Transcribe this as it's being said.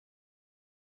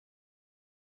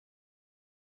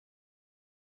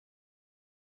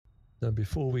Now,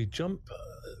 before we jump,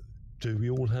 do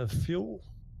we all have fuel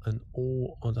and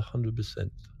all on 100%?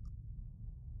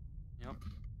 Yep.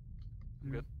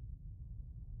 I'm good.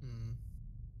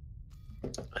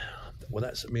 Well,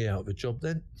 that's me out of a job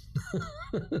then.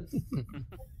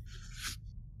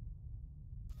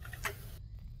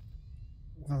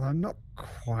 Well, I'm not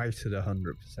quite at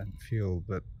 100% fuel,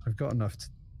 but I've got enough to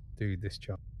do this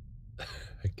job.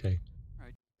 Okay.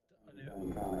 Right.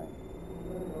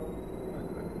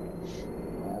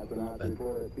 Astronauts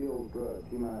report it feels good.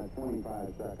 T-minus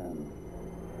 25 seconds.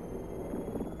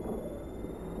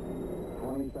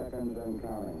 20 seconds and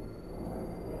counting.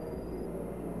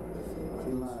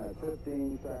 T-minus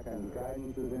 15 seconds.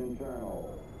 Guidance is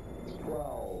internal.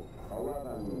 12,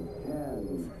 11,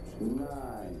 10,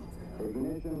 9.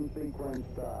 Ignition sequence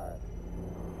start.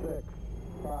 6,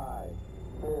 5,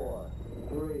 4,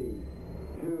 3,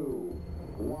 2,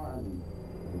 1,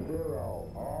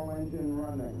 0. All engine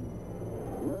running.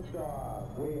 Liftoff.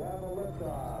 We have a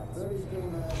liftoff. 32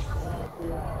 minutes past the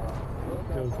hour.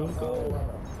 Liftoff Go, go, go. 11.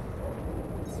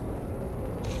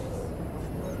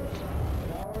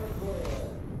 Tower clear.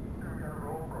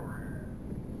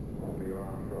 Neil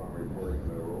Armstrong reporting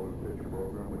the roll and pitch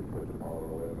program, which puts Apollo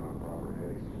 11 on proper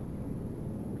heading.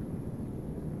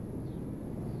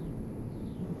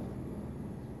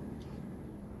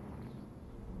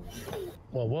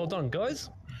 Well, well done, guys.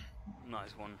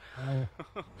 Nice one. Oh.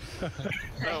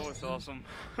 That was awesome.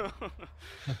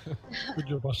 Good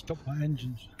job, I stopped my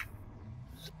engines.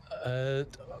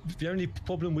 The only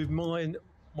problem with my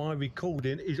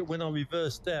recording is that when I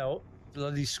reversed out, the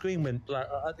bloody screen went black.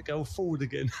 I had to go forward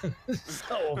again.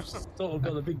 So I've sort of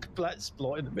got a big black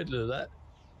spot in the middle of that,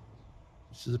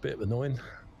 which is a bit annoying.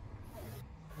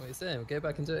 What are you saying? We'll go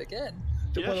back and do it again.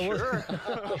 Yeah, sure.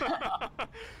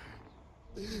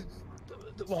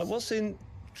 Right, what's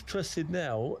interesting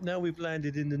now we've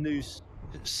landed in the new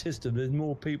system, there's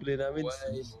more people in our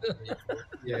instance.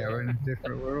 Yeah,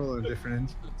 we're all in different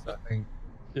instances, I think.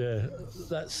 Yeah,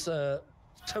 that's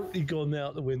totally gone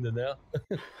out the window now.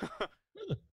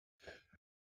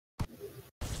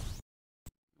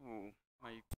 Ooh,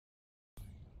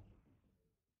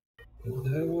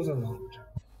 There was a lot.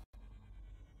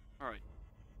 Alright.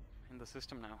 In the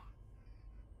system now.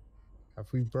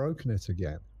 Have we broken it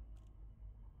again?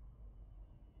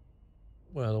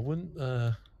 Well, I wouldn't...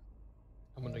 I'm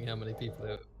wondering how many people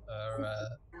are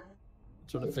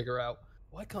trying to figure out,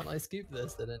 why can't I scoop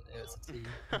this? They don't know it's a team.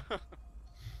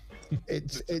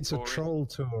 It's a troll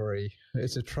Tory.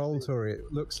 It's a troll Tory.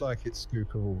 It looks like it's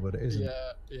scoopable, but it isn't.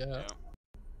 Yeah.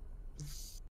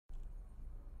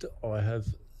 I have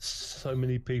so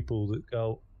many people that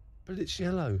go, but it's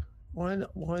yellow. Why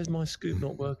is my scoop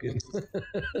not working?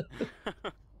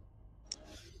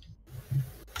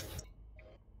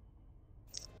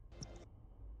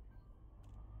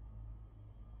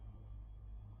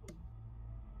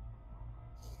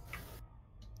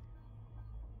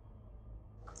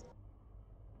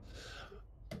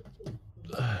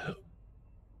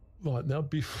 Right, now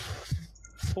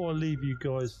before I leave you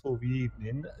guys for the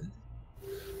evening,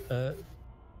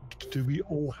 do we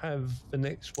all have the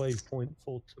next waypoint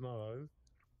for tomorrow?